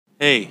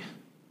Hey,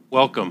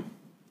 welcome.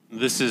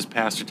 This is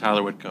Pastor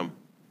Tyler Whitcomb.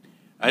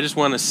 I just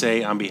want to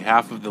say on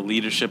behalf of the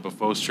leadership of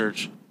Fos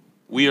Church,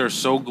 we are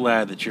so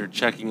glad that you're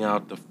checking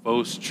out the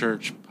Fos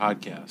Church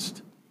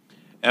podcast.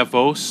 At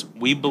Fos,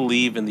 we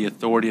believe in the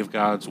authority of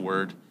God's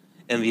word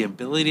and the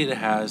ability it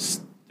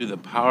has through the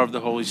power of the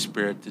Holy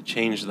Spirit to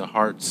change the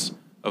hearts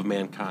of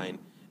mankind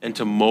and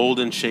to mold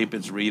and shape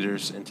its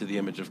readers into the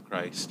image of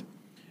Christ.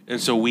 And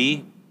so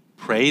we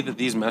pray that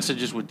these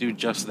messages would do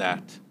just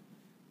that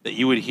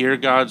you would hear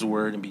God's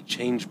word and be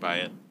changed by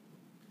it.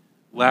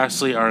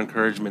 Lastly, our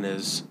encouragement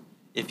is,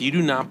 if you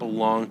do not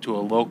belong to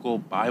a local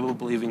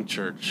Bible-believing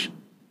church,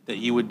 that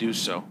you would do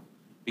so,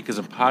 because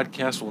a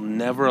podcast will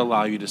never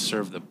allow you to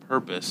serve the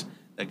purpose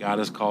that God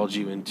has called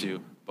you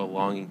into,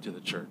 belonging to the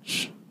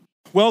church.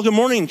 Well, good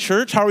morning,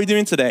 church. How are we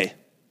doing today?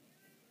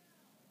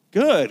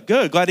 Good.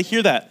 Glad to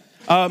hear that.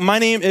 My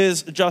name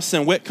is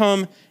Justin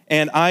Whitcomb,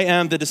 and I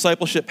am the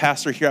discipleship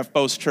pastor here at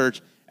Fos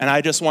Church. And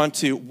I just want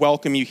to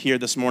welcome you here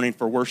this morning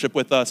for worship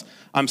with us.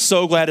 I'm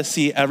so glad to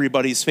see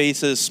everybody's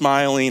faces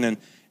smiling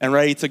and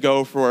ready to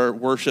go for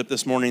worship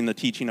this morning, the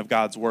teaching of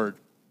God's word.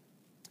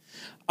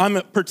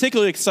 I'm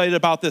particularly excited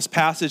about this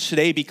passage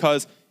today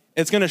because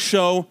it's going to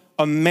show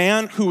a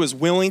man who is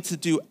willing to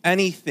do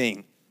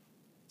anything,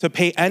 to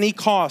pay any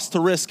cost, to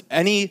risk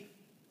any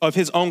of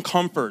his own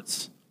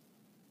comforts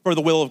for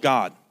the will of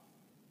God.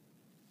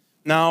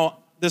 Now,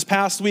 this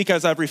past week,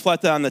 as I've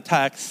reflected on the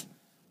text,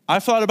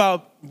 I've thought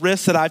about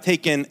risks that I've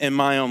taken in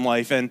my own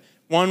life, and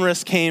one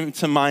risk came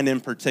to mind in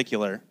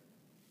particular.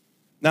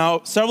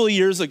 Now, several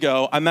years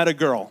ago, I met a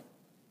girl,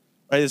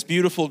 right, this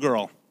beautiful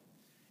girl,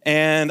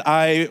 and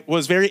I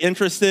was very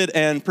interested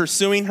in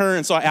pursuing her,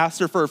 and so I asked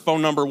her for her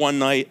phone number one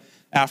night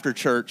after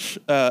church,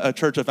 a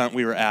church event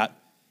we were at,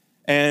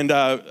 and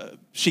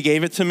she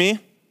gave it to me,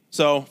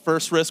 so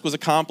first risk was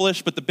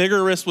accomplished, but the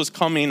bigger risk was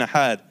coming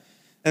ahead,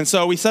 and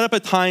so we set up a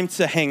time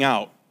to hang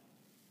out.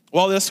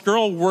 Well, this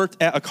girl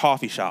worked at a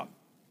coffee shop,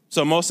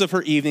 so most of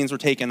her evenings were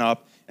taken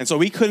up, and so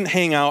we couldn't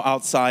hang out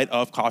outside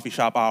of coffee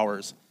shop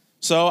hours.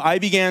 So I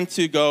began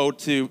to go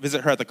to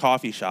visit her at the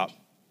coffee shop.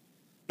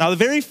 Now, the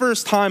very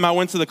first time I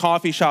went to the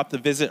coffee shop to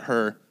visit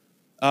her,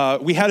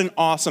 we had an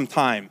awesome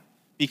time,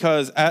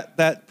 because at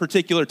that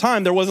particular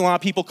time, there wasn't a lot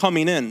of people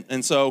coming in,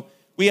 and so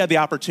we had the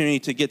opportunity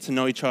to get to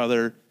know each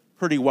other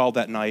pretty well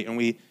that night, and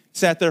we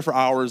sat there for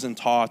hours and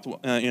talked.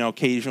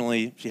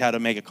 Occasionally, she had to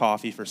make a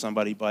coffee for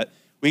somebody, but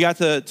we got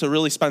to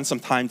really spend some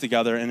time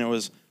together, and it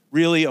was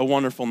really a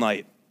wonderful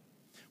night.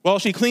 Well,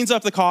 she cleans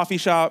up the coffee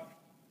shop,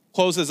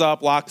 closes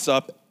up, locks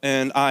up,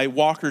 and I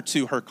walk her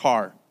to her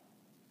car.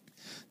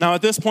 Now,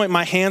 at this point,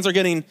 my hands are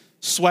getting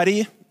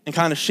sweaty and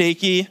kind of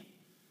shaky,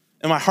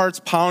 and my heart's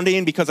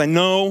pounding because I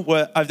know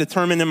what I've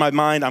determined in my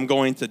mind I'm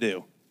going to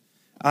do.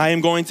 I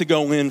am going to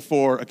go in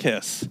for a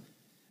kiss.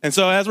 And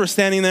so as we're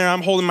standing there,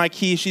 I'm holding my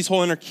keys, she's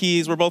holding her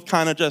keys, we're both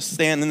kind of just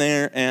standing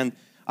there, and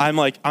I'm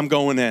like, I'm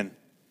going in.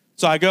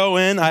 So I go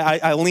in,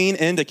 I lean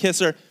in to kiss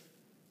her,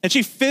 and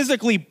she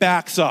physically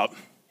backs up.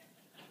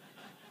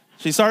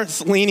 She starts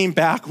leaning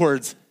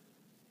backwards.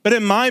 But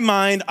in my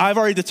mind, I've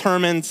already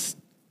determined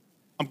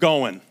I'm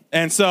going.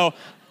 And so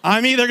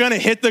I'm either going to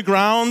hit the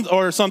ground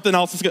or something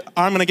else.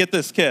 I'm going to get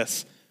this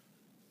kiss.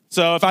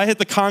 So if I hit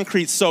the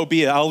concrete, so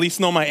be it. I'll at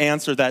least know my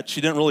answer that she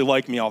didn't really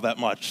like me all that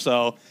much.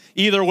 So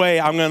either way,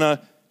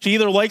 she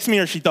either likes me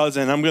or she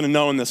doesn't. I'm going to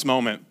know in this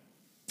moment.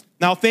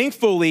 Now,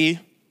 thankfully,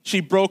 she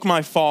broke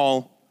my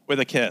fall with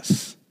a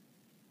kiss.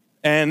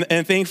 And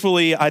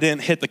thankfully, I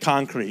didn't hit the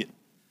concrete.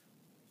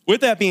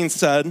 With that being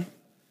said, it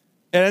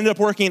ended up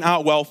working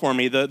out well for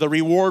me. The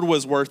reward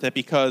was worth it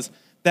because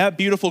that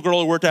beautiful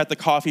girl who worked at the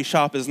coffee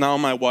shop is now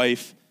my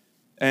wife,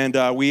 and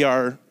we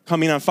are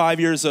coming on 5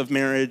 years of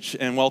marriage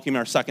and welcoming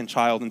our second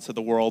child into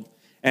the world.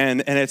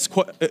 And it's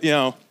quite,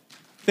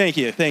 thank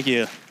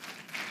you.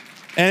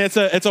 And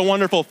it's a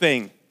wonderful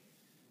thing.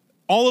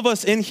 All of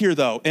us in here,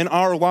 though, in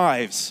our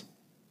lives,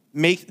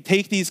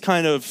 take these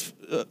kind of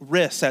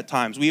risks at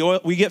times.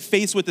 We get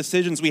faced with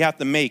decisions we have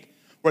to make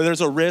where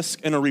there's a risk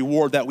and a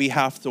reward that we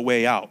have to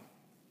weigh out,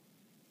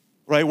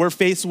 right? We're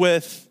faced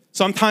with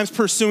sometimes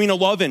pursuing a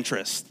love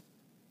interest,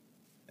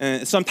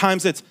 and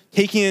sometimes it's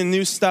taking a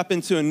new step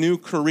into a new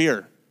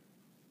career.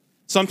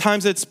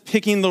 Sometimes it's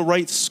picking the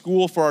right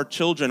school for our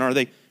children. Are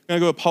they going to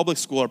go to public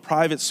school or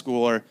private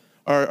school, or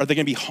are they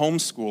going to be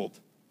homeschooled?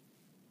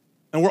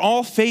 And we're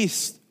all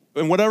faced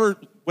in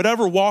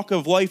whatever walk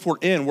of life we're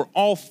in, we're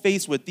all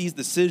faced with these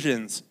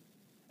decisions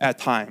at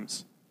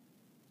times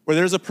where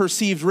there's a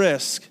perceived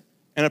risk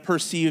and a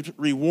perceived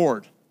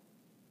reward.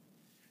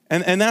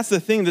 And that's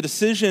the thing. The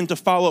decision to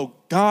follow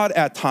God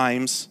at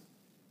times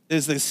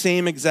is the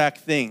same exact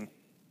thing.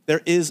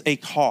 There is a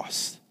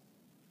cost.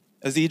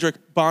 As Dietrich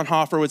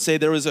Bonhoeffer would say,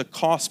 there is a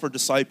cost for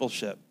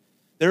discipleship.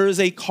 There is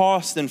a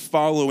cost in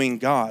following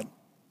God.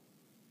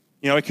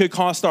 It could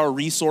cost our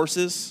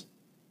resources,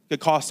 it could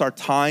cost our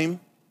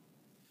time,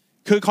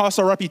 could cost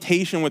our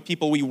reputation with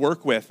people we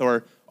work with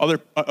or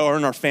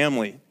in our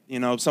family.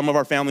 Some of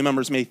our family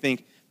members may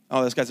think,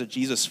 oh, this guy's a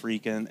Jesus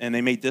freak, and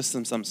they may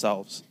distance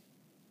themselves.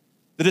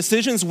 The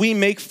decisions we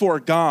make for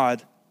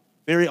God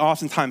very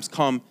oftentimes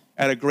come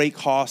at a great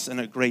cost and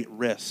a great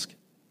risk.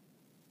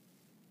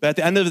 But at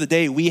the end of the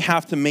day, we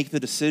have to make the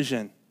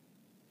decision.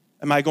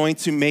 Am I going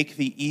to make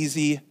the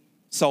easy,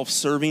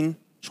 self-serving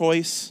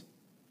choice,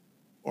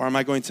 or am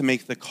I going to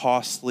make the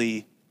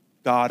costly,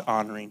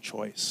 God-honoring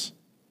choice?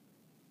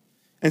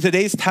 And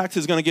today's text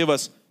is going to give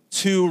us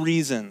 2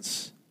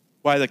 reasons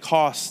why the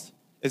cost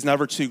is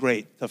never too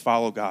great to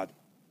follow God.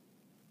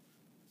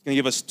 It's going to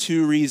give us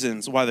 2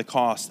 reasons why the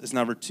cost is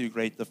never too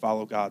great to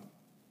follow God.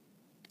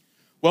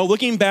 Well,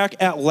 looking back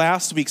at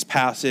last week's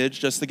passage,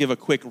 just to give a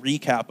quick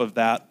recap of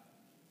that,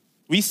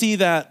 we see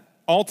that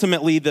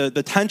ultimately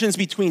the tensions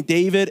between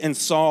David and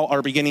Saul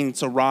are beginning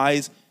to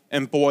rise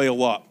and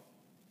boil up.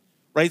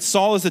 Right?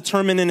 Saul is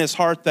determined in his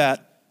heart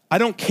that I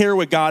don't care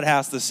what God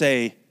has to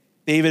say,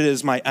 David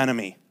is my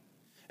enemy.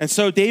 And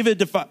so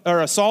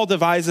Saul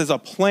devises a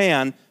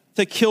plan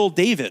to kill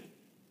David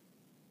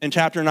in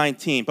chapter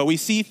 19. But we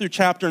see through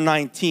chapter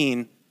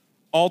 19,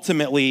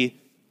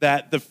 ultimately,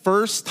 that the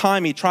first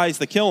time he tries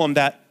to kill him,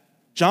 that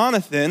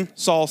Jonathan,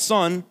 Saul's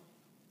son,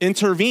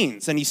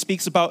 intervenes. And he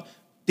speaks about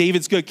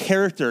David's good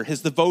character,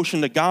 his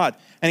devotion to God.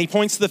 And he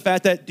points to the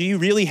fact that, do you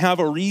really have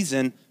a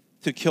reason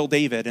to kill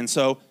David? And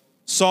so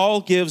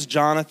Saul gives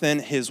Jonathan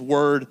his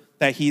word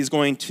that he's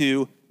going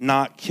to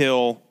not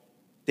kill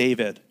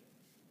David.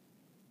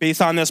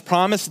 Based on this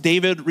promise,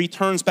 David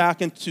returns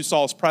back into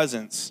Saul's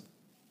presence,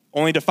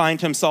 only to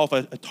find himself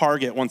a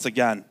target once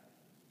again.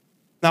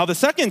 Now, the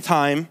second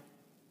time,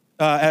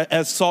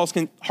 as Saul's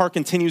heart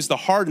continues to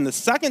harden, the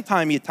second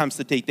time he attempts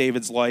to take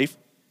David's life,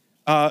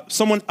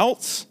 someone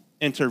else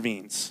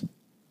intervenes.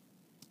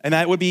 And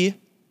that would be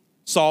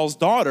Saul's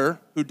daughter,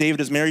 who David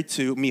is married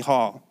to,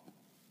 Michal.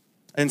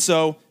 And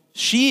so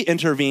she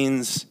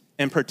intervenes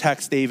and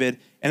protects David,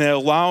 and it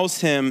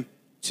allows him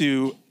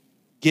to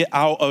get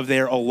out of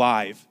there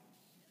alive.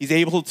 He's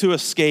able to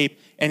escape,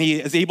 and he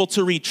is able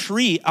to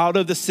retreat out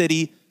of the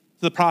city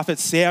to the prophet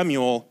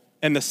Samuel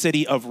in the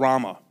city of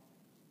Ramah.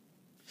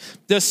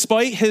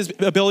 Despite his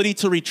ability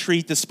to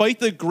retreat, despite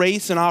the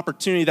grace and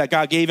opportunity that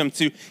God gave him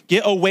to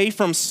get away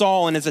from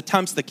Saul in his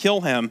attempts to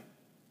kill him,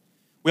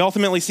 we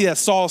ultimately see that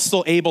Saul is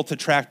still able to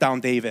track down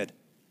David,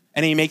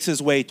 and he makes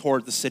his way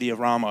toward the city of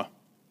Ramah.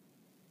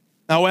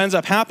 Now, what ends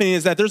up happening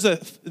is that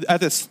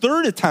at this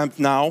third attempt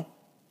now,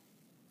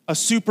 a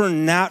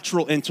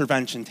supernatural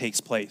intervention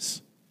takes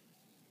place.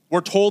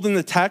 We're told in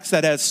the text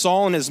that as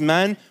Saul and his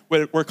men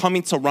were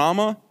coming to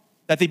Ramah,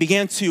 that they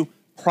began to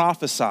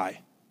prophesy.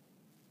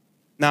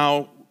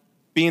 Now,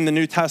 being the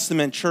New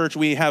Testament church,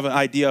 we have an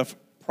idea of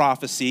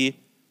prophecy.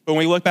 But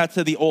when we look back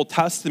to the Old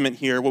Testament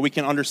here, what we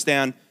can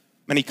understand,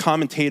 many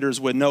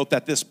commentators would note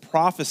that this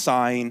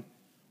prophesying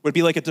would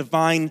be like a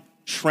divine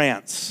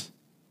trance.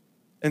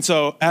 And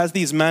so as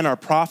these men are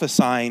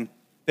prophesying,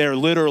 they're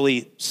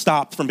literally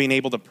stopped from being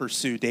able to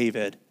pursue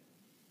David.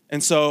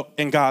 And so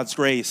in God's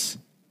grace,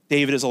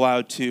 David is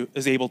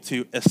able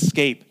to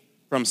escape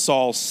from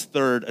Saul's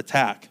third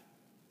attack.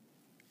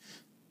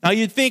 Now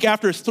you'd think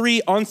after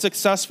 3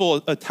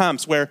 unsuccessful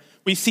attempts where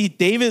we see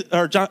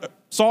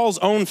Saul's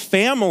own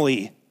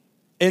family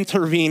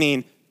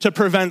intervening to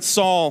prevent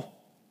Saul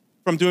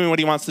from doing what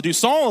he wants to do.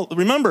 Saul,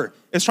 remember,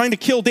 is trying to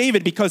kill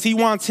David because he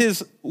wants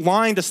his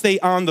line to stay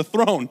on the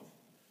throne.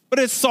 But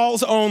it's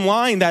Saul's own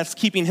line that's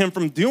keeping him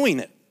from doing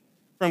it,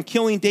 from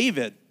killing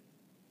David.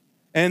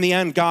 And in the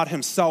end, God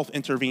himself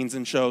intervenes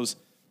and shows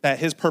that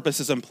his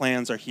purposes and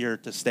plans are here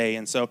to stay.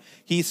 And so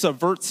he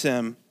subverts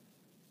him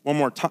one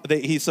more time.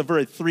 He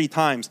subverted 3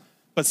 times.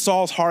 But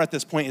Saul's heart at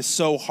this point is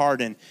so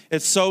hardened.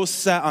 It's so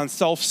set on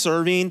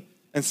self-serving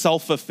and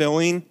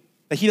self-fulfilling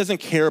that he doesn't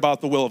care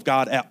about the will of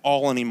God at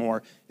all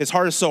anymore. His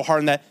heart is so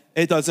hardened that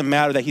it doesn't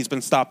matter that he's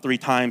been stopped 3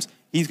 times.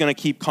 He's going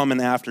to keep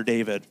coming after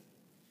David.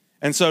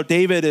 And so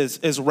David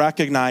is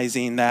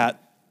recognizing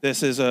that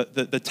this is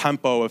the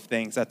tempo of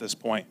things at this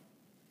point.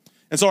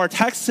 And so our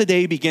text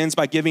today begins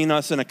by giving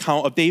us an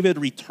account of David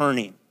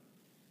returning.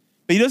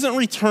 But he doesn't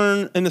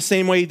return in the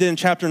same way he did in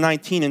chapter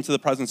 19 into the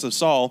presence of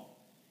Saul.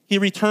 He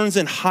returns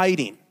in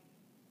hiding.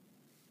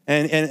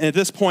 And at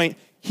this point,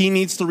 he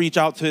needs to reach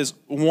out to his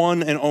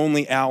one and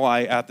only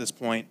ally at this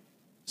point,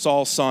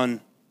 Saul's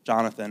son,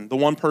 Jonathan, the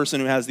one person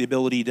who has the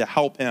ability to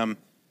help him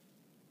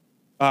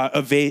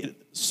evade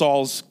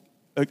Saul's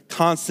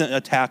constant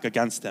attack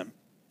against him.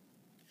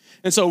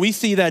 And so we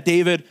see that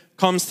David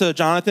comes to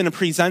Jonathan and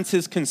presents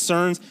his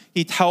concerns.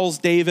 He tells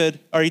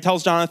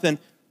Jonathan,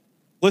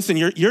 listen,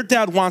 your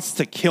dad wants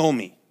to kill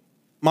me.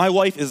 My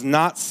life is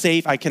not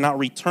safe. I cannot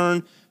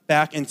return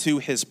back into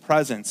his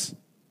presence.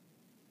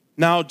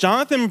 Now,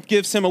 Jonathan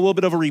gives him a little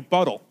bit of a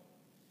rebuttal.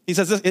 He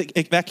says,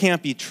 that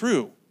can't be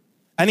true.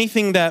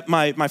 Anything that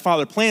my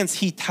father plans,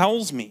 he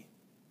tells me.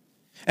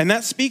 And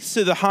that speaks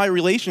to the high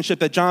relationship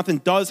that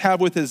Jonathan does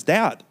have with his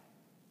dad.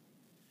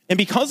 And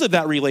because of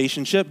that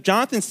relationship,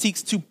 Jonathan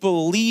seeks to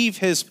believe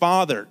his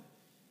father.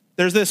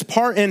 There's this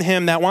part in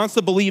him that wants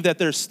to believe that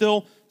there's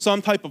still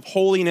some type of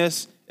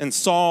holiness in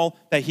Saul,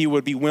 that he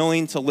would be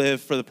willing to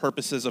live for the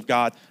purposes of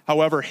God.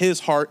 However,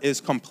 his heart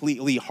is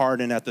completely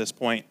hardened at this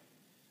point.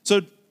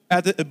 So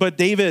But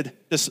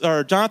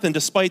Jonathan,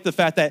 despite the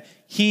fact that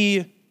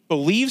he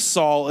believes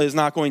Saul is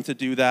not going to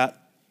do that,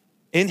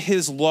 in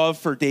his love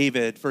for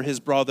David, for his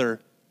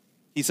brother,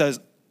 he says,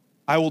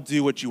 I will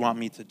do what you want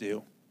me to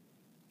do.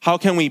 How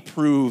can we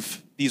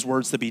prove these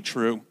words to be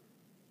true?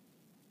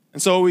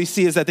 And so what we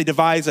see is that they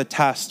devise a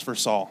test for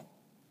Saul.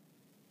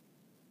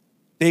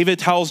 David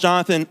tells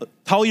Jonathan,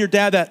 tell your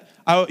dad that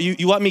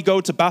you let me go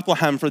to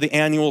Bethlehem for the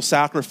annual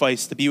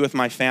sacrifice to be with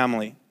my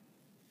family.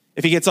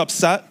 If he gets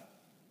upset,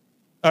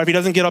 or if he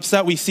doesn't get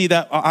upset, we see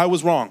that I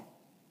was wrong.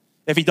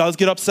 If he does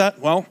get upset,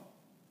 well,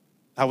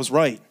 I was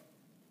right.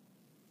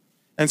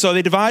 And so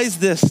they devise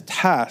this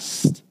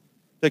test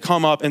to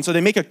come up, and so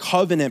they make a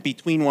covenant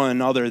between one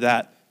another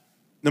that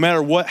no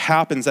matter what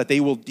happens, that they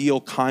will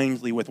deal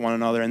kindly with one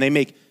another, and they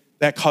make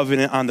that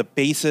covenant on the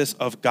basis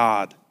of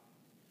God,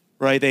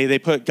 right? They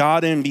put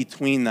God in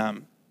between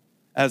them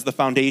as the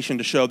foundation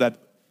to show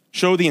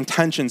the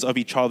intentions of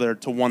each other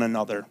to one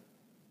another.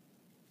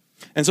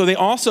 And so they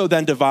also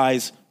then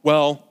devise,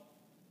 well,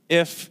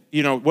 if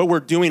what we're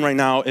doing right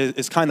now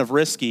is kind of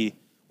risky,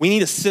 we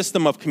need a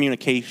system of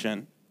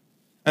communication.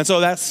 And so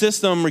that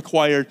system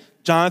required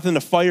Jonathan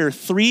to fire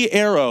 3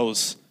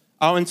 arrows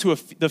out into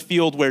the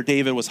field where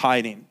David was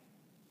hiding.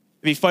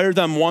 If he fired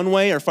them one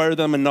way or fired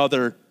them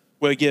another,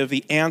 would give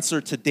the answer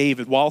to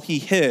David while he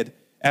hid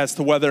as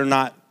to whether or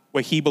not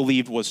what he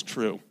believed was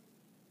true.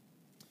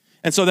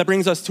 And so that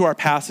brings us to our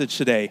passage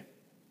today.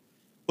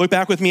 Look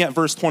back with me at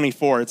verse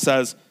 24. It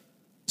says,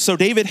 so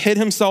David hid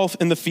himself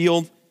in the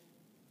field,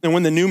 and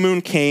when the new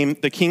moon came,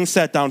 the king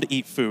sat down to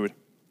eat food.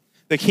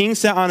 The king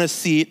sat on his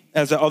seat,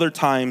 as at other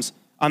times,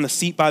 on the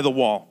seat by the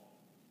wall.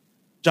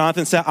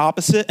 Jonathan sat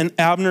opposite, and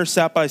Abner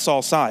sat by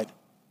Saul's side.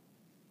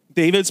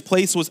 David's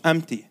place was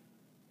empty.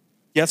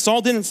 Yet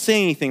Saul didn't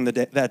say anything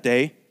that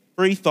day,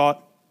 for he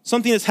thought,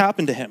 something has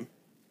happened to him.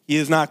 He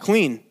is not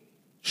clean.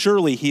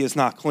 Surely he is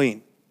not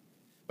clean.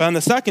 But on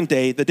the second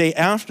day, the day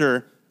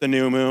after the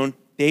new moon,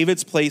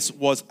 David's place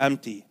was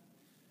empty.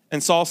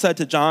 And Saul said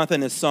to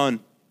Jonathan, his son,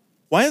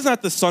 why has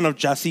not the son of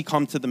Jesse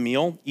come to the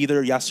meal,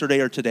 either yesterday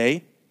or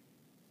today?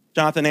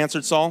 Jonathan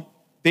answered Saul,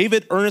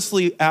 David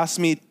earnestly asked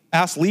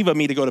leave of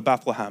me to go to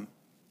Bethlehem.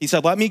 He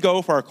said, let me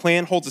go, for our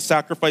clan holds a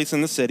sacrifice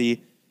in the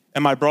city,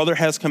 and my brother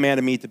has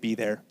commanded me to be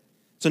there.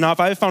 So now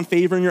if I have found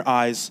favor in your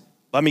eyes,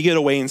 let me get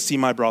away and see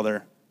my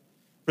brother.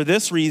 For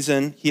this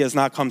reason, he has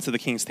not come to the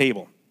king's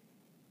table.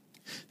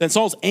 Then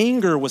Saul's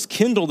anger was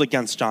kindled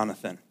against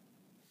Jonathan.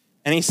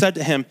 And he said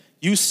to him,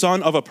 you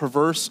son of a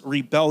perverse,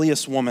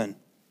 rebellious woman,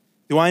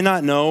 do I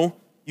not know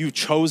you've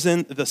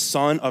chosen the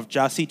son of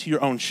Jesse to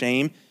your own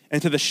shame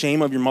and to the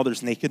shame of your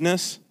mother's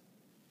nakedness?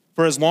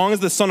 For as long as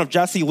the son of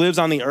Jesse lives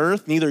on the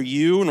earth, neither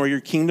you nor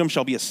your kingdom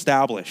shall be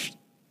established.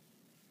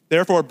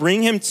 Therefore,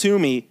 bring him to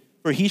me,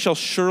 for he shall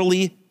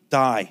surely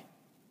die.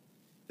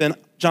 Then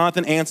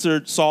Jonathan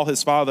answered Saul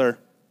his father,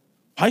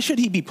 why should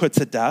he be put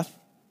to death?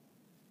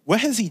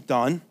 What has he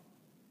done?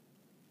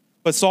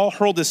 But Saul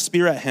hurled his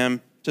spear at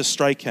him to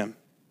strike him.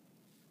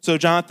 So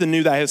Jonathan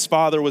knew that his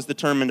father was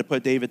determined to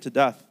put David to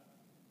death.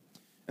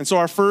 And so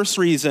our first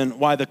reason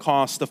why the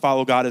cost to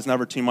follow God is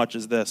never too much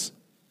is this.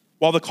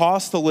 While the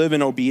cost to live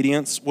in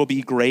obedience will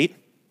be great,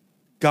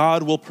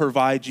 God will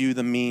provide you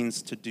the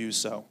means to do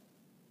so.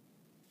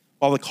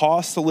 While the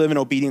cost to live in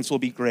obedience will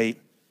be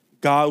great,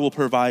 God will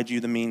provide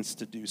you the means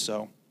to do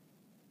so.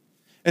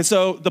 And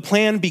so the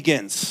plan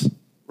begins,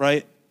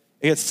 right?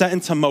 It gets set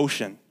into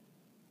motion.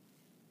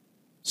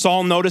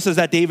 Saul notices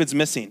that David's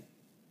missing.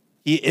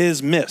 He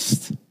is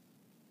missed.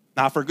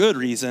 Not for good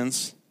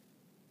reasons,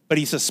 but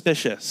he's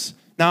suspicious.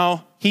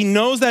 Now, he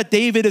knows that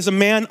David is a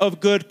man of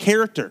good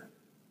character.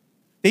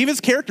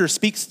 David's character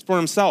speaks for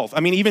himself. I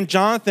mean, even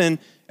Jonathan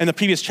in the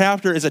previous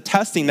chapter is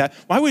attesting that,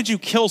 why would you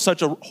kill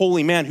such a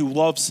holy man who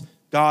loves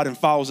God and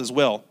follows his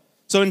will?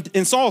 So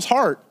in Saul's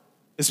heart,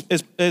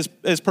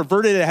 as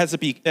perverted as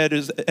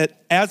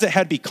it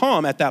had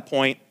become at that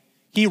point,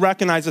 he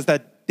recognizes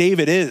that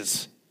David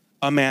is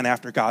a man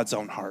after God's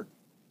own heart.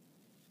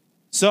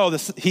 So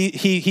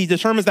he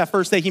determines that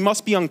first day he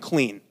must be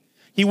unclean.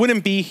 He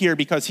wouldn't be here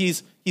because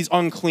he's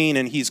unclean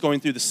and he's going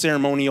through the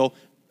ceremonial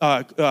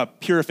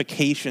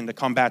purification to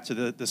come back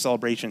to the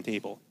celebration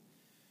table.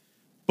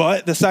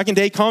 But the second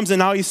day comes and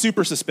now he's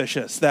super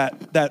suspicious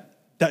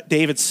that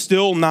David's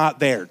still not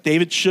there.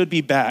 David should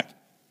be back.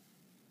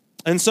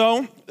 And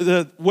so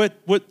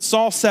what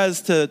Saul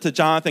says to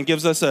Jonathan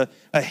gives us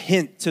a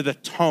hint to the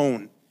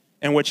tone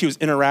in which he was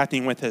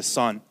interacting with his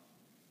son.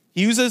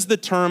 He uses the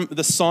term,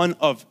 the son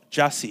of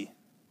Jesse.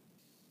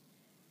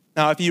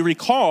 Now, if you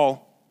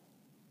recall,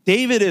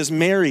 David is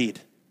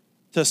married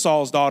to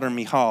Saul's daughter,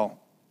 Michal.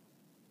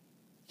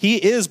 He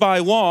is, by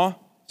law,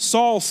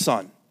 Saul's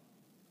son.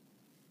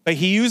 But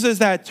he uses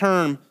that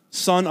term,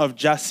 son of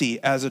Jesse,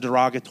 as a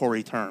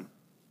derogatory term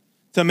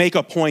to make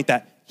a point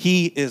that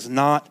he is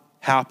not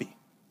happy.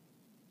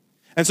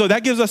 And so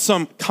that gives us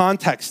some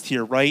context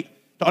here, right?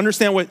 To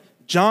understand what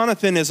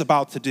Jonathan is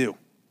about to do.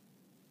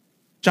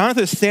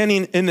 Jonathan is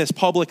standing in this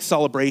public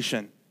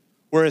celebration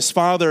where his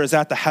father is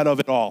at the head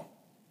of it all.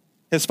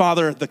 His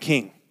father, the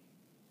king.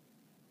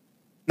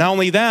 Not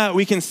only that,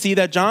 we can see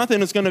that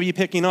Jonathan is going to be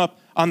picking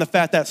up on the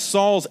fact that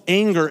Saul's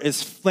anger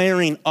is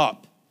flaring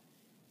up.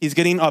 He's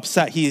getting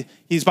upset. He's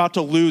about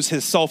to lose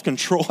his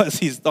self-control as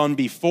he's done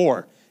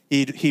before.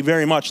 He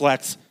very much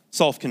lacks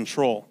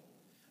self-control.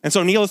 And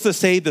so needless to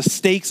say, the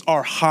stakes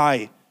are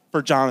high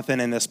for Jonathan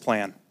in this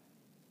plan.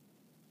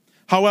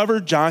 However,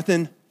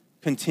 Jonathan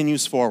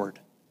continues forward.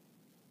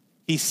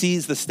 He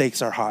sees the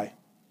stakes are high.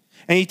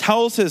 And he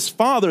tells his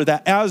father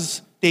that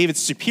as David's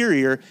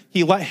superior,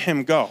 he let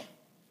him go.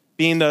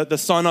 Being the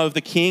son of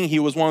the king, he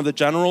was one of the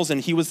generals, and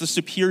he was the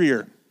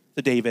superior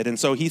to David. And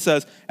so he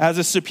says, as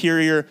a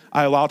superior,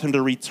 I allowed him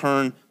to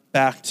return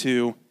back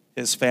to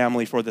his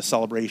family for the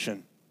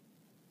celebration.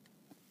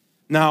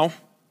 Now,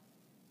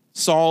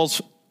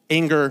 Saul's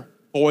anger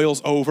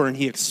boils over and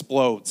he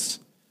explodes.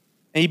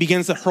 And he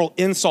begins to hurl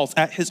insults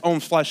at his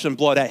own flesh and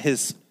blood, at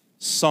his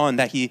son,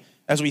 that he,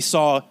 as we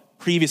saw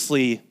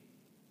previously,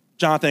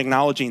 Jonathan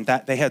acknowledging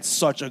that they had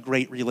such a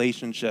great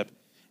relationship.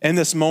 In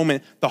this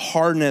moment, the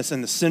hardness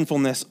and the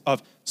sinfulness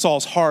of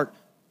Saul's heart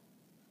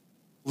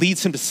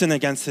leads him to sin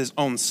against his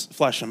own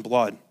flesh and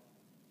blood.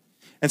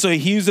 And so he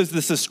uses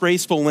this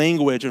disgraceful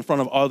language in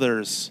front of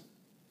others.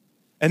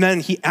 And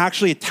then he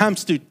actually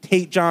attempts to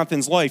take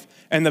Jonathan's life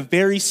in the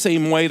very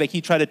same way that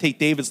he tried to take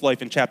David's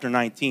life in chapter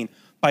 19,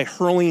 by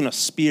hurling a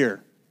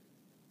spear.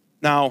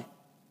 Now,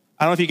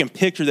 I don't know if you can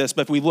picture this,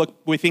 but if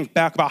we think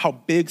back about how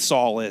big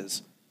Saul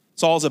is.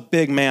 Saul's a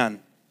big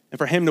man. And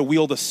for him to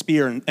wield a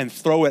spear and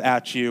throw it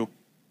at you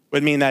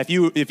would mean that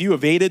if you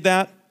evaded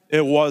that,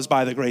 it was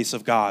by the grace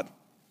of God.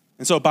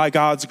 And so by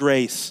God's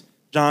grace,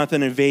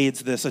 Jonathan evades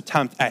this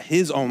attempt at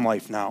his own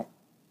life now.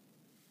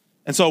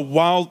 And so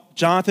while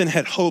Jonathan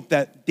had hoped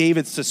that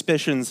David's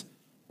suspicions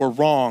were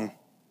wrong,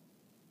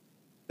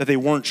 that they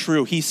weren't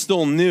true, he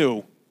still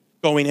knew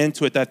going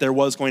into it that there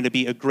was going to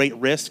be a great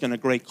risk and a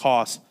great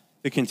cost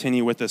to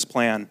continue with this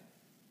plan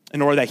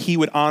in order that he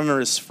would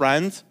honor his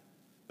friend,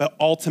 but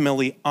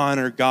ultimately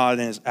honor God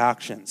in his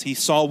actions. He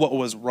saw what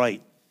was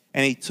right,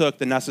 and he took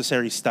the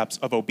necessary steps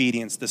of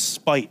obedience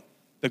despite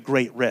the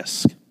great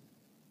risk.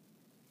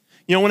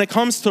 You know, when it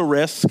comes to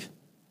risk,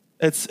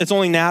 it's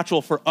only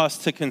natural for us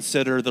to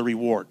consider the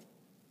reward,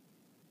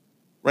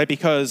 right?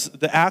 Because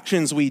the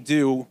actions we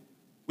do,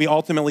 we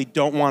ultimately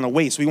don't want to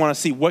waste. We want to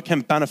see what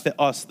can benefit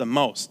us the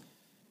most.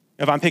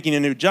 If I'm picking a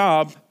new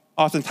job,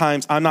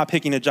 oftentimes I'm not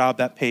picking a job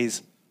that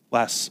pays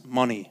less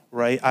money,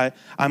 right?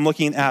 I'm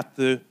looking at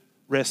the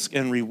risk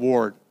and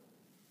reward.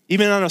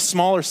 Even on a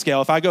smaller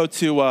scale, if I go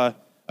to a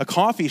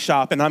coffee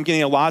shop and I'm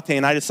getting a latte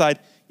and I decide,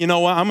 you know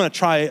what, I'm going to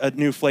try a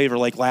new flavor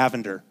like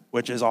lavender,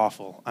 which is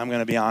awful, I'm going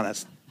to be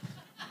honest.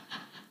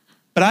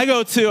 But I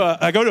go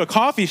to a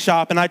coffee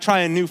shop and I try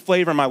a new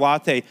flavor in my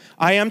latte,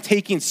 I am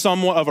taking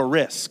somewhat of a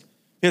risk.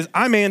 Because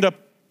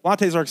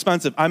lattes are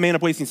expensive, I may end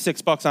up wasting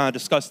 $6 on a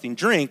disgusting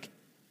drink,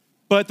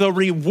 but the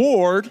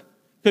reward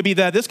could be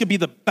that this could be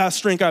the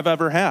best drink I've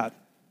ever had,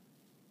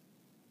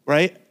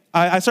 right?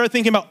 I started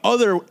thinking about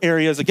other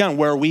areas, again,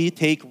 where we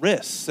take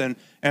risks and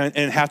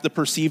have to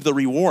perceive the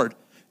reward.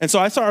 And so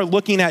I started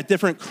looking at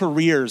different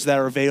careers that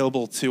are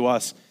available to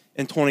us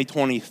in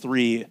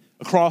 2023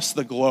 across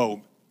the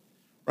globe,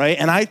 right?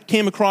 And I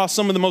came across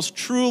some of the most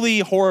truly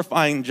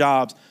horrifying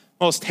jobs,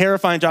 most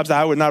terrifying jobs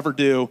that I would never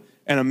do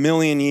in a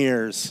million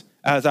years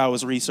as I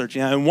was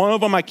researching. And one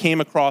of them I came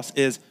across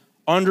is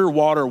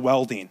underwater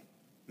welding.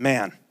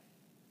 Man,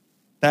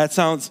 that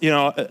sounds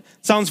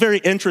very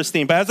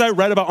interesting. But as I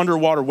read about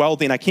underwater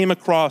welding, I came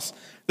across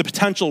the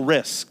potential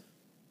risk.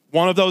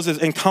 One of those is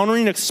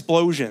encountering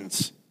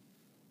explosions,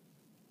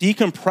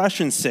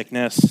 decompression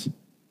sickness,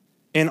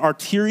 and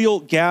arterial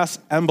gas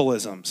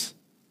embolisms.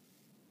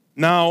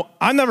 Now,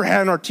 I've never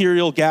had an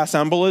arterial gas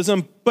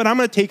embolism, but I'm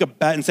going to take a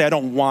bet and say I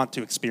don't want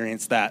to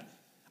experience that.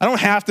 I don't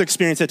have to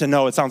experience it to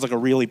know it sounds like a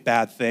really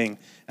bad thing,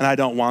 and I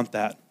don't want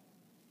that.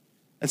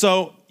 And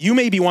so you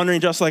may be wondering,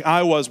 just like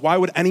I was, why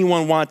would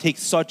anyone want to take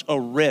such a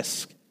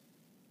risk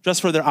just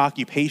for their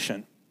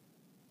occupation?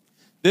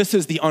 This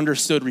is the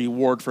understood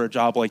reward for a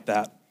job like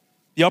that.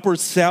 The upward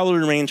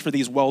salary range for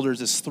these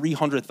welders is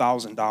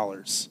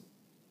 $300,000.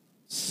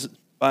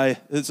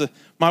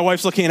 My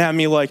wife's looking at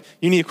me like,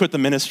 you need to quit the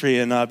ministry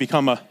and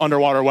become an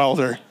underwater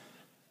welder.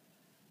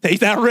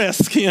 Take that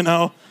risk, you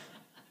know.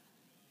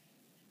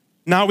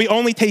 Now, we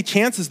only take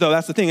chances, though.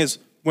 That's the thing, is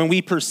when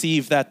we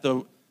perceive that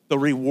the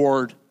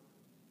reward,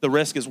 the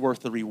risk is worth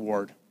the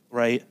reward,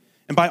 right?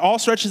 And by all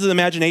stretches of the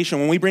imagination,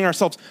 when we bring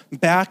ourselves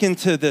back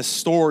into this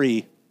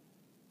story,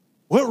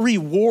 what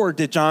reward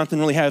did Jonathan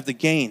really have to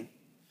gain?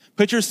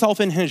 Put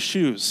yourself in his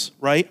shoes,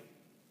 right?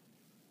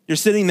 You're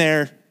sitting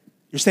there,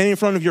 you're standing in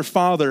front of your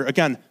father,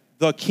 again,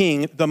 the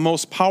king, the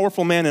most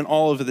powerful man in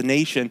all of the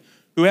nation,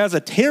 who has a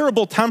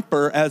terrible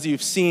temper, as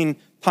you've seen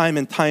time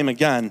and time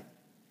again.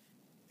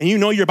 And you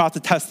know you're about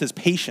to test his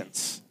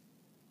patience.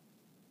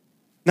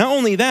 Not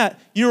only that,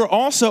 you're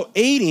also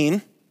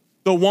aiding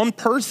the one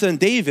person,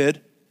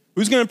 David,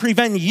 who's going to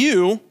prevent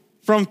you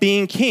from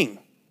being king.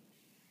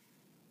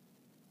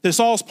 To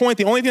Saul's point,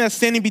 the only thing that's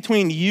standing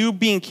between you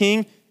being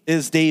king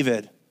is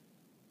David.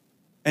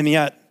 And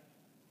yet,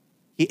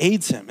 He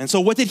aids him. And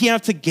so what did he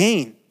have to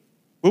gain?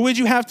 What would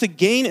you have to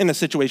gain in a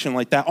situation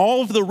like that?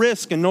 All of the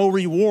risk and no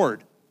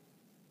reward.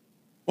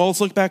 Well, let's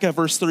look back at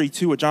verse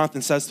 32, what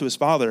Jonathan says to his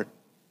father.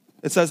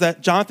 It says that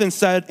Jonathan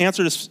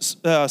answered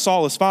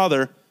Saul, his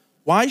father,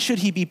 "Why should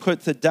he be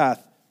put to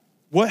death?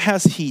 What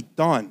has he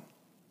done?"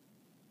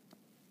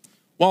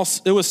 While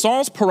it was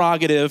Saul's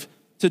prerogative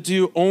to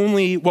do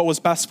only what was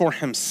best for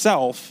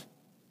himself,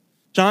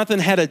 Jonathan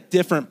had a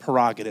different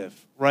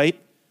prerogative, right?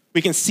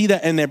 We can see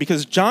that in there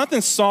because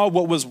Jonathan saw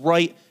what was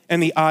right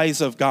in the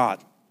eyes of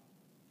God.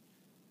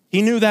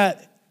 He knew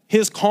that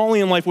his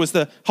calling in life was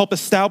to help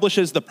establish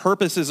the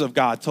purposes of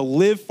God, to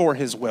live for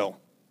his will.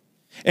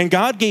 And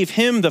God gave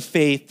him the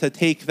faith to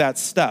take that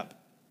step.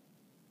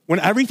 When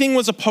everything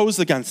was opposed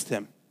against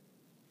him,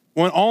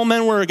 when all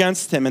men were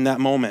against him in that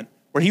moment,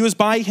 where he was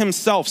by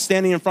himself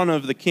standing in front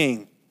of the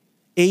king,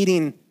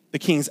 aiding the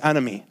king's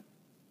enemy,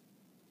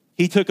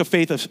 he took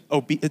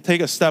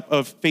a step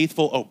of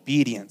faithful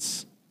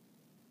obedience.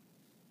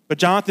 But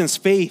Jonathan's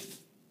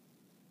faith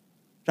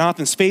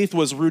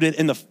was rooted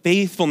in the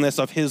faithfulness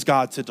of his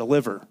God to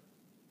deliver.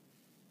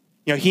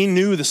 He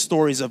knew the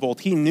stories of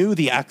old. He knew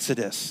the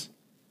Exodus.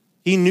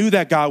 He knew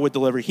that God would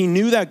deliver. He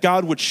knew that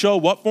God would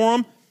show up for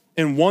him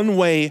in one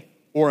way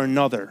or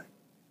another.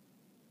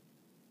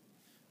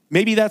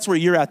 Maybe that's where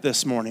you're at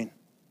this morning.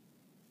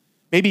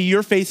 Maybe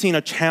you're facing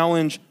a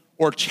challenge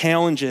or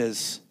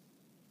challenges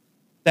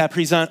that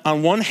present,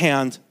 on one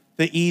hand,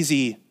 the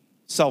easy,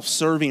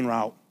 self-serving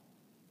route.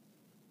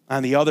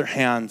 On the other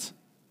hand,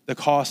 the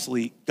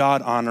costly,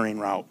 God-honoring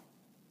route.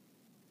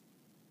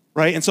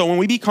 Right? And so when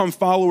we become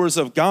followers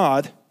of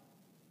God,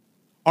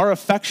 our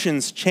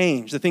affections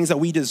change. The things that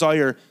we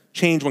desire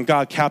change when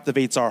God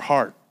captivates our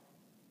heart.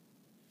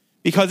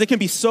 Because it can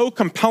be so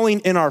compelling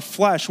in our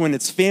flesh when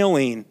it's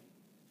failing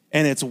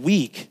and it's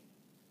weak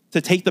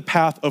to take the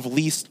path of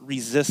least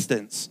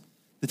resistance,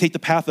 to take the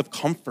path of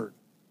comfort,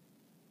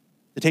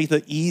 to take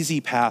the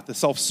easy path, the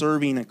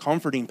self-serving and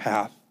comforting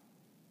path.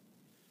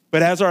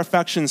 But as our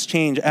affections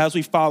change, as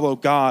we follow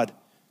God,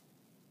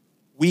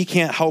 we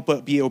can't help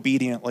but be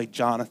obedient like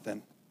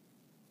Jonathan,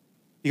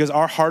 because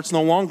our hearts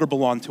no longer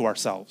belong to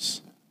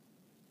ourselves.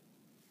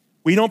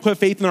 We don't put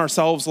faith in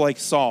ourselves like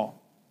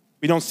Saul.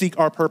 We don't seek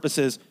our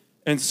purposes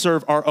and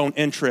serve our own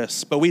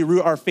interests, but we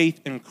root our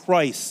faith in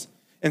Christ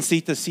and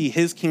seek to see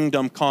his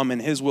kingdom come and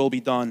his will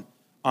be done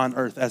on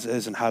earth as it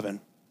is in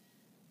heaven.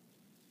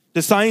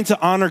 Deciding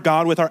to honor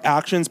God with our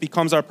actions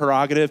becomes our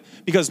prerogative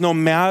because no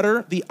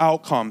matter the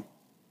outcome,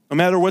 no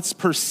matter what's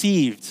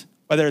perceived,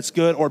 whether it's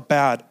good or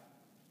bad,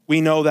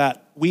 we know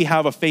that we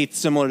have a faith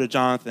similar to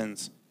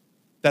Jonathan's,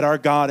 that our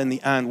God in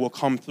the end will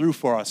come through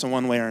for us in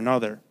one way or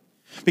another.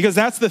 Because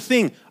that's the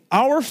thing.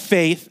 Our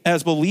faith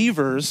as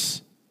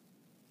believers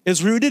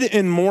is rooted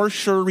in more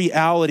sure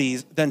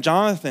realities than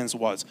Jonathan's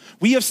was.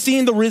 We have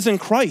seen the risen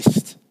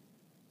Christ.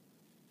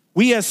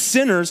 We as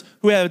sinners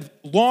who have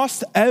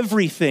lost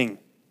everything,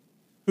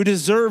 who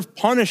deserve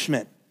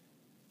punishment,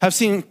 have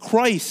seen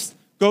Christ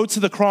go to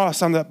the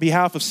cross on the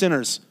behalf of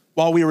sinners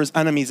while we were his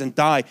enemies and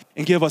die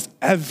and give us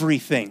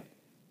everything.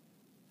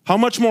 How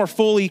much more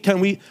fully can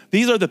we?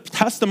 These are the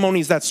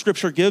testimonies that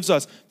Scripture gives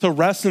us to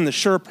rest in the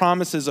sure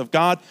promises of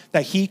God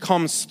that he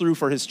comes through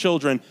for his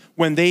children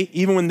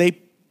even when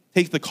they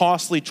take the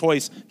costly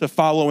choice to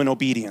follow in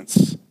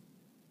obedience.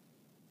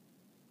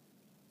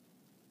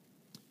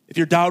 If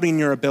you're doubting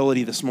your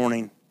ability this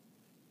morning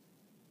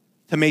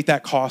to make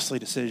that costly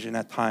decision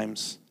at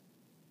times,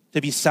 to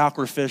be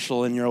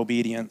sacrificial in your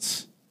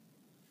obedience,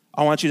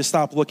 I want you to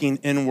stop looking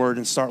inward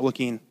and start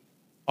looking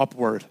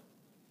upward,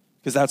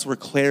 because that's where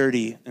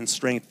clarity and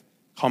strength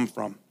come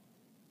from.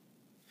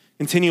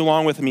 Continue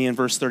along with me in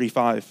verse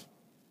 35.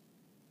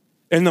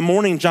 In the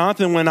morning,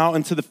 Jonathan went out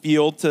into the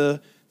field to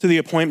the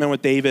appointment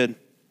with David,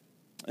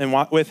 and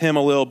with him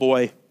a little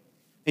boy.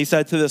 He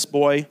said to this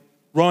boy,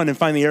 "Run and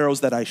find the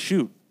arrows that I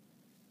shoot."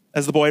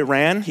 As the boy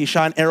ran, he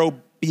shot an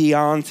arrow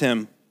beyond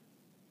him.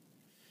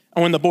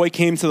 And when the boy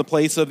came to the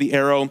place of the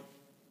arrow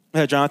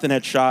that Jonathan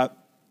had shot,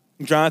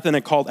 Jonathan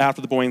had called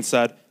after the boy and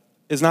said,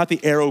 "Is not the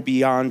arrow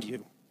beyond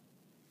you?"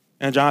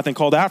 And Jonathan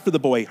called after the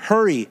boy,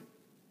 "Hurry,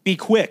 be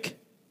quick,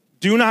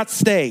 do not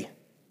stay."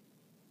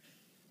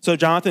 So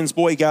Jonathan's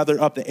boy gathered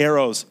up the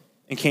arrows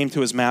and came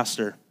to his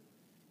master.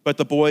 But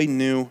the boy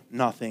knew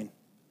nothing.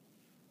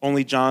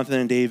 Only Jonathan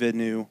and David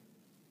knew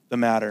the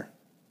matter.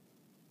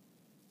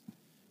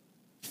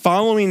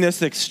 Following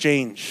this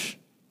exchange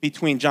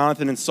between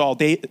Jonathan and Saul,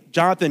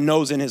 Jonathan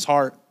knows in his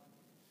heart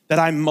that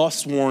I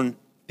must warn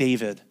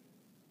David.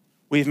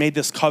 We've made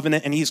this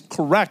covenant, and he's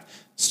correct.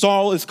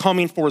 Saul is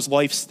coming for his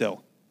life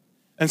still.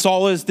 And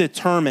Saul is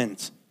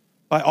determined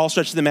by all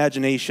stretch of the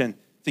imagination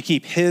to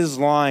keep his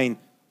line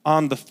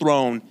on the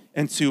throne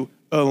and to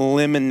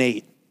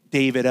eliminate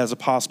David as a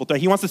possible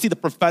threat. He wants to see the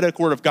prophetic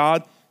word of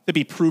God to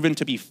be proven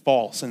to be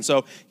false. And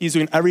so he's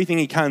doing everything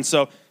he can.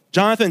 So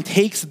Jonathan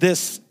takes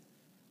this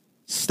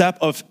step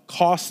of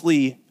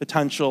costly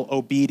potential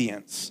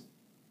obedience.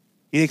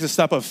 He takes a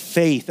step of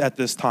faith at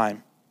this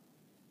time.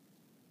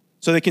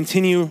 So they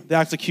continue the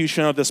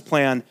execution of this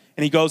plan,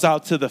 and he goes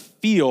out to the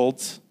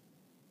field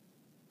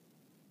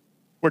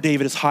where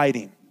David is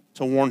hiding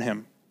to warn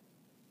him.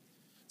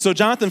 So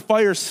Jonathan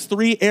fires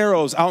 3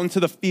 arrows out into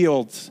the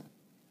fields,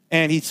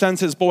 and he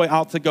sends his boy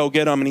out to go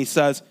get them, and he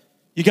says,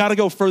 you got to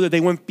go further. They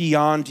went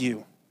beyond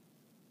you.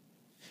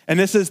 And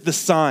this is the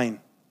sign.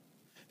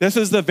 This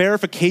is the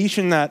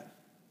verification that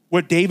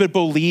what David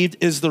believed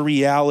is the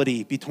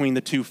reality between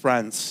the 2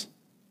 friends.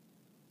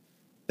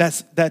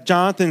 That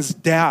Jonathan's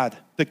dad,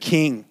 the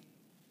king,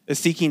 is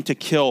seeking to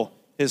kill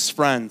his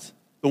friend,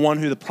 the one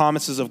who the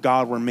promises of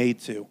God were made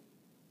to.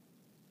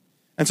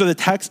 And so the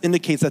text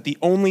indicates that the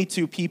only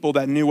 2 people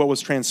that knew what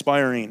was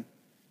transpiring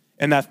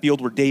in that field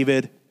were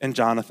David and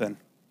Jonathan.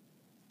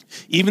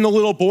 Even the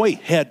little boy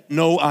had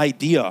no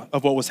idea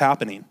of what was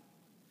happening.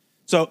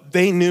 So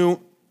they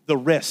knew the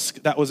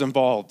risk that was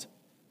involved,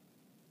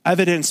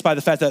 evidenced by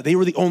the fact that they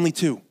were the only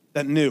 2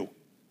 that knew.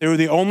 They were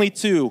the only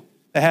 2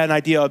 that had an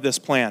idea of this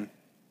plan.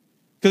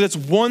 Because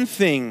it's one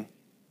thing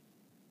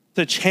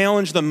to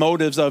challenge the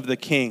motives of the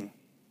king.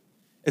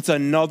 It's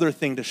another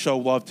thing to show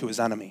love to his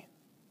enemy.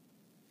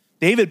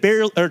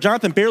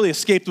 Jonathan barely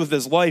escaped with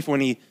his life when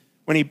he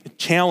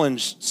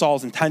challenged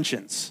Saul's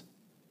intentions.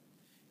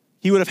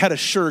 He would have had a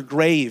sure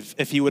grave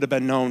if he would have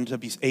been known to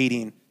be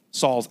aiding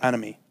Saul's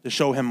enemy, to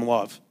show him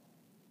love.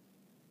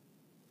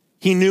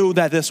 He knew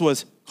that this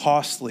was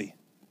costly,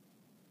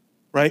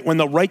 right? When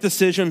the right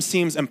decision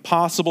seems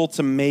impossible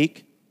to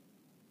make,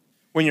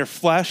 when your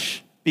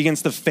flesh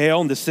begins to fail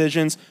and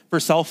decisions for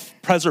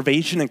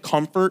self-preservation and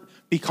comfort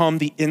become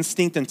the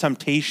instinct and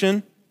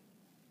temptation,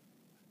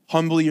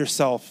 humble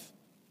yourself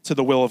to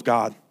the will of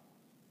God,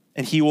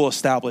 and he will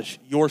establish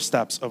your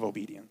steps of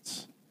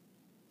obedience.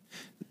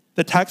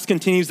 The text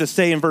continues to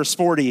say in verse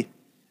 40,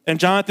 and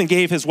Jonathan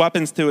gave his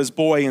weapons to his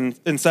boy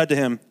and said to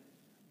him,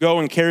 go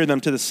and carry them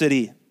to the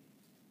city.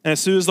 And as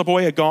soon as the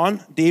boy had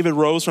gone, David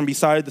rose from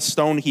beside the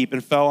stone heap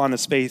and fell on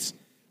his face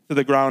to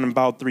the ground and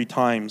bowed 3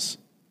 times.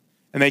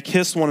 And they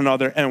kissed one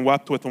another and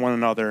wept with one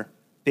another,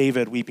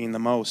 David weeping the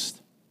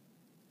most.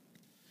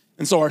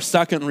 And so our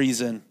second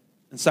reason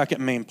and second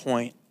main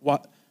point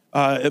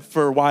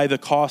for why the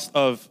cost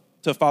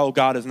to follow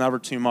God is never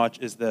too much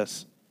is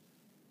this,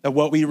 that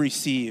what we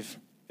receive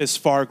is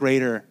far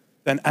greater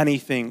than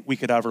anything we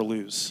could ever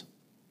lose.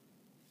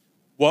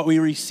 What we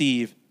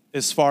receive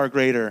is far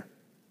greater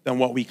than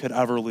what we could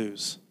ever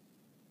lose.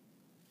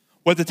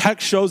 What the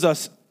text shows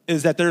us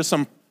is that there's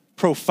some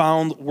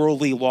profound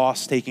worldly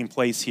loss taking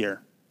place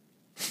here.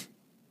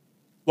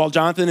 While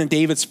Jonathan and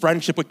David's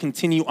friendship would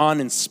continue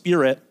on in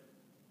spirit,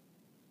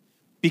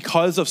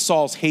 because of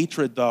Saul's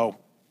hatred, though,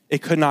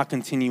 it could not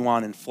continue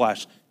on in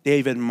flesh.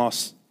 David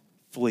must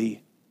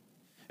flee.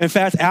 In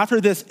fact, after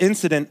this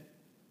incident,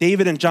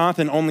 David and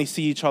Jonathan only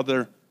see each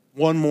other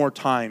one more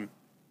time.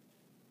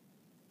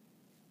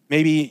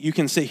 Maybe you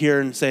can sit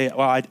here and say,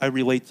 well, I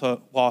relate to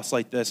loss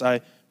like this.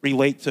 I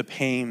relate to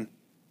pain,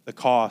 the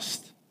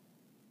cost.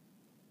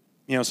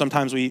 You know,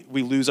 sometimes we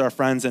lose our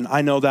friends, and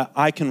I know that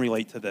I can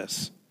relate to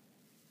this.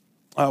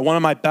 One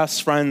of my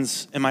best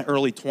friends in my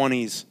early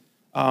 20s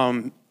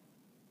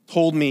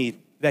told me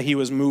that he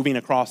was moving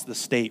across the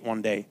state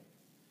one day.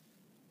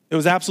 It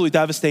was absolutely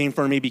devastating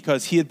for me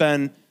because he had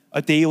been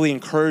a daily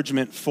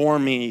encouragement for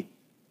me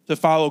to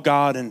follow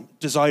God and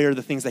desire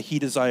the things that he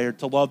desired,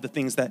 to love the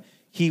things that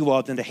he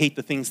loved, and to hate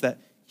the things that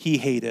he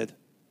hated.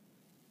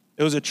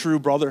 It was a true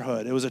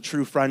brotherhood. It was a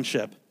true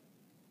friendship.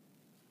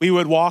 We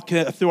would walk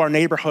through our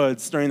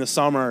neighborhoods during the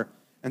summer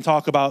and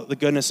talk about the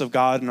goodness of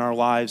God in our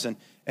lives,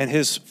 and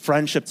his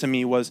friendship to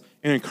me was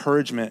an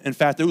encouragement. In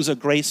fact, it was a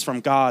grace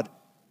from God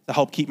to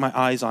help keep my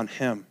eyes on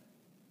him.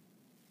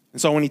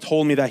 And so when he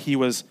told me that he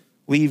was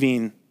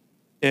leaving,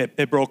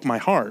 it broke my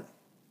heart.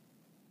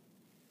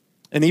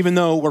 And even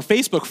though we're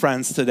Facebook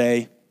friends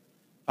today,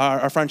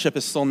 our friendship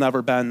has still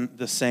never been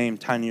the same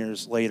 10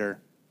 years later.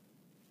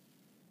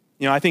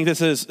 You know, I think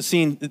this is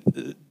seeing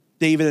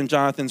David and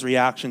Jonathan's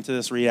reaction to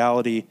this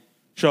reality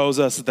shows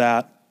us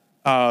that,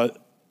 the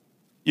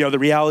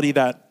reality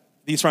that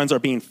these friends are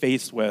being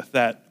faced with,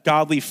 that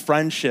godly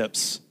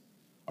friendships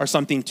are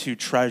something to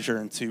treasure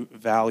and to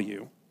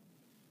value,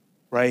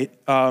 right?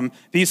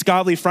 These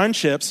godly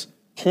friendships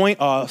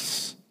point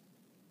us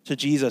to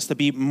Jesus, to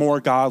be more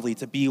godly,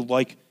 to be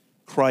like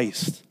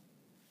Christ.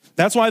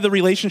 That's why the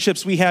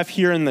relationships we have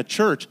here in the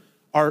church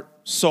are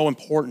so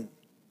important.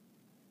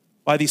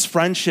 Why these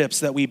friendships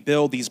that we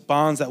build, these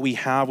bonds that we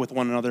have with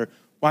one another,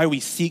 why we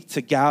seek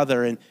to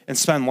gather and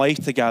spend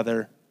life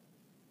together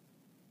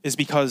is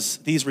because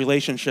these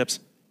relationships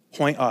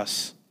point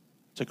us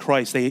to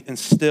Christ. They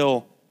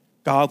instill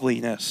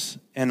godliness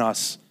in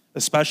us,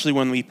 especially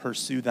when we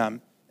pursue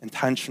them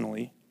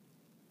intentionally.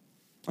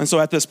 And so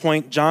at this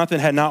point, Jonathan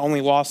had not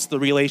only lost the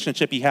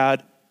relationship he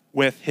had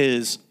with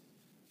his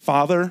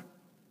father,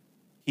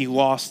 he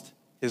lost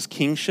his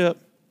kingship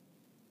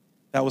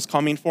that was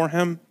coming for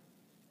him,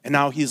 and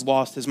now he's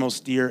lost his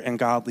most dear and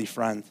godly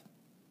friend.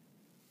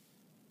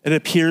 It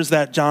appears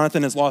that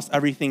Jonathan has lost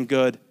everything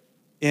good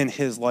in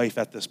his life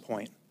at this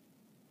point.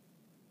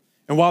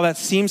 And while that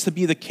seems to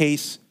be the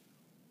case,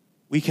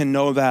 we can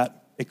know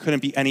that it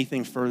couldn't be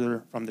anything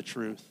further from the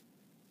truth.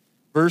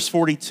 Verse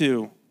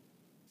 42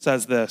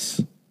 says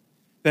this,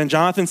 Then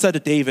Jonathan said to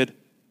David,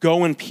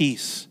 "Go in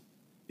peace,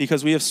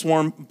 because we have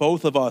sworn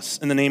both of us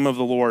in the name of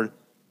the Lord,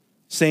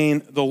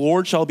 saying, the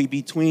Lord shall be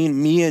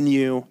between me and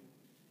you,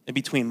 and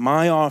between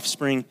my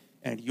offspring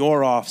and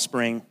your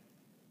offspring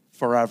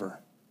forever."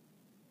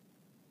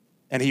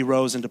 And he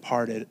rose and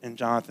departed, and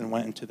Jonathan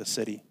went into the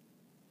city.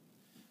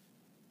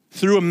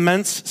 Through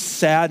immense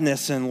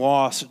sadness and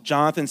loss,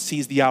 Jonathan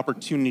sees the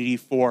opportunity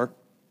for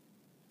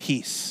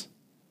peace.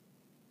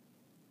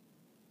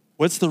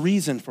 What's the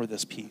reason for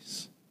this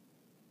peace?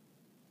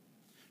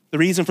 The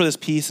reason for this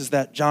peace is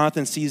that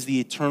Jonathan sees the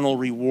eternal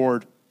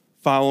reward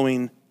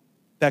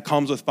that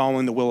comes with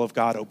following the will of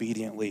God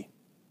obediently.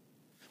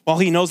 While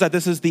he knows that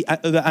this is the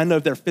end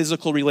of their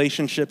physical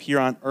relationship here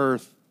on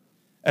earth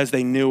as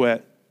they knew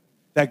it,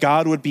 that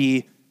God would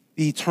be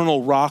the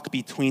eternal rock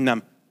between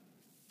them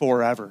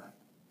forever.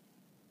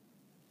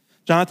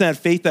 Jonathan had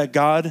faith that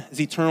God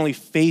is eternally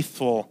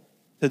faithful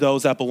to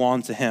those that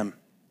belong to him.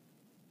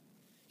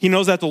 He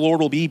knows that the Lord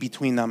will be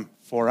between them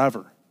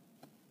forever.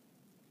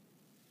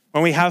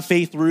 When we have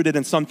faith rooted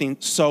in something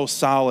so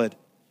solid,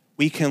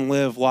 we can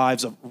live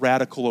lives of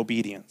radical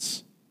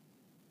obedience.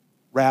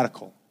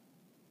 Radical.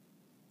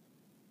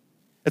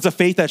 It's a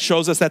faith that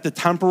shows us that the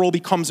temporal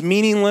becomes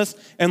meaningless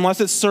unless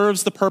it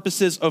serves the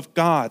purposes of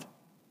God.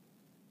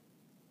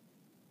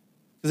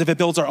 Because if it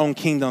builds our own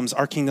kingdoms,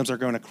 our kingdoms are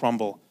going to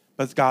crumble,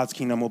 but God's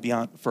kingdom will be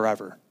on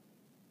forever.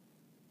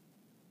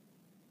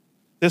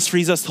 This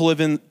frees us to live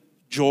in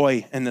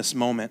joy in this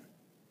moment.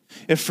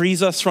 It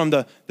frees us from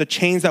the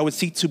chains that would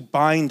seek to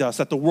bind us,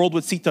 that the world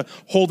would seek to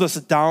hold us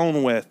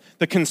down with,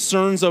 the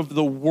concerns of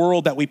the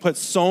world that we put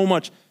so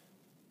much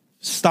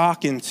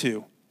stock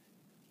into.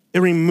 It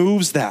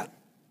removes that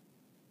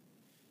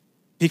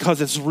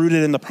because it's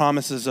rooted in the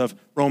promises of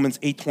Romans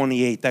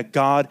 8:28, that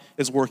God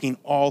is working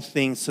all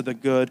things to the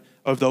good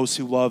of those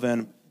who love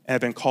him and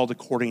have been called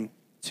according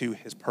to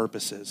his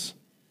purposes.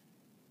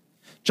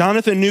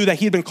 Jonathan knew that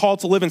he'd been called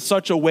to live in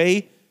such a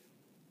way,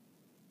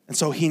 and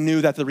so he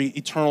knew that the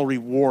eternal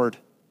reward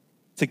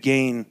to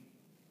gain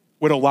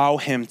would allow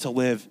him to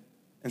live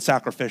in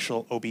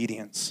sacrificial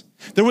obedience.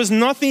 There was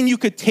nothing you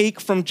could take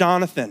from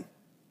Jonathan.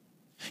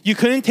 You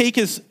couldn't take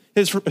his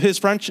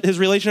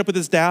relationship with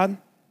his dad.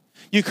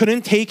 You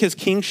couldn't take his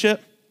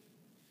kingship.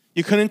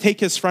 You couldn't take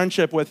his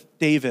friendship with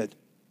David.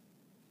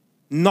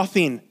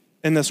 Nothing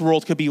in this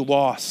world could be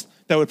lost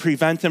that would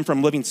prevent him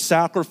from living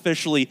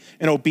sacrificially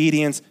in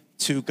obedience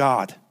to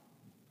God.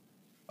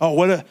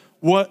 Oh,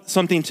 what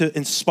something to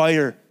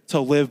inspire to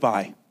live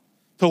by.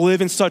 To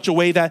live in such a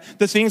way that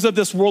the things of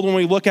this world, when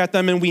we look at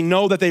them and we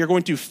know that they are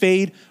going to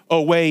fade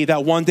away,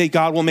 that one day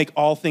God will make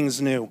all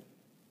things new.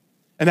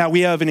 And that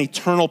we have an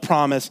eternal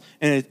promise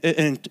and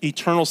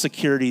eternal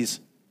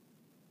securities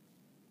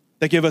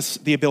that give us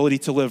the ability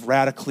to live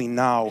radically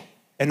now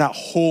and not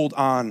hold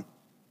on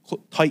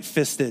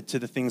tight-fisted to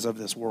the things of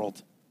this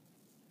world.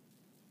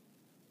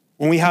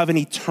 When we have an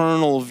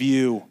eternal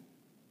view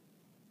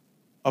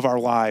of our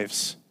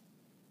lives,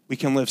 we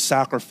can live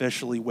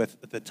sacrificially with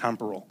the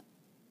temporal.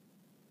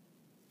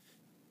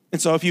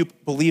 And so if you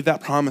believe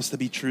that promise to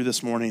be true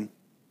this morning,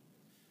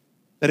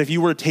 that if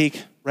you were to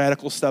take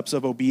radical steps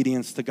of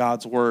obedience to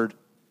God's word,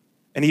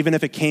 and even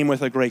if it came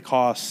with a great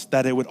cost,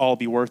 that it would all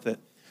be worth it,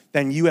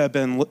 then you have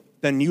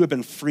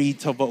been freed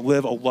to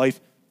live a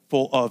life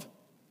full of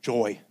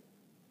joy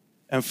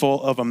and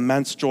full of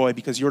immense joy,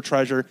 because your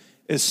treasure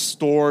is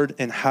stored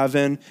in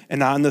heaven and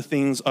not in the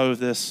things of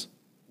this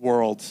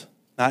world,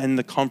 not in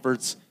the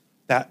comforts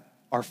that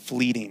are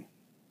fleeting.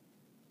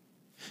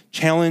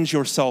 Challenge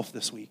yourself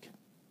this week.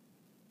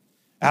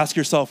 Ask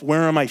yourself,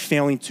 where am I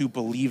failing to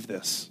believe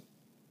this?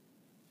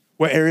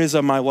 What areas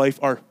of my life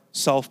are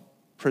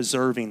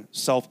self-preserving,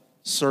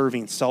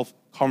 self-serving,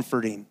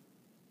 self-comforting?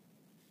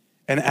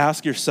 And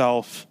ask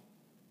yourself,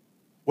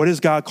 what is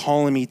God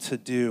calling me to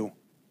do,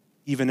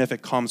 even if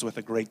it comes with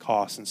a great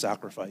cost and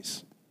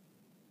sacrifice?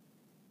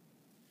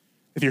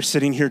 If you're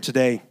sitting here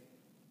today,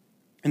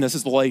 and this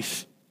is the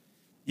life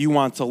you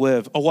want to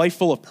live, a life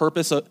full of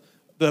purpose,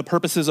 the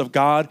purposes of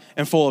God,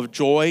 and full of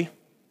joy,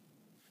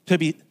 to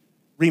be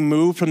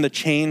removed from the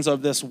chains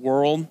of this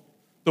world,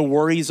 the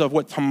worries of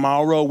what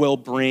tomorrow will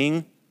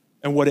bring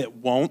and what it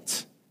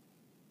won't.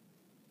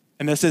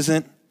 And this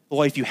isn't the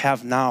life you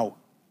have now.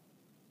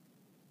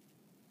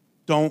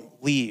 Don't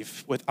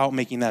leave without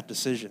making that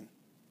decision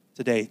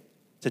today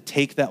to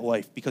take that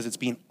life, because it's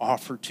being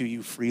offered to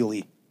you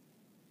freely.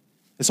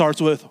 It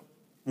starts with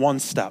one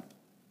step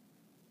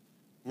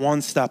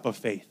of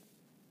faith,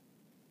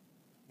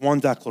 one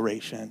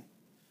declaration,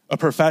 a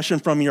profession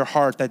from your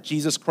heart that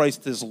Jesus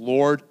Christ is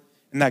Lord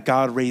and that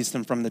God raised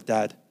him from the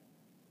dead.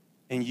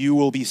 And you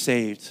will be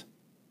saved.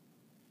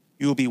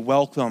 You will be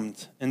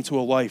welcomed into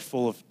a life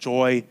full of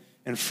joy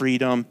and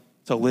freedom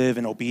to live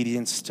in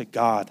obedience to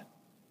God.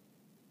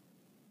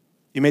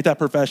 You make that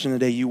profession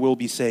today, you will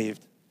be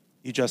saved.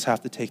 You just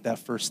have to take that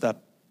first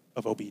step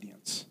of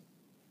obedience.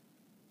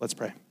 Let's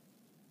pray.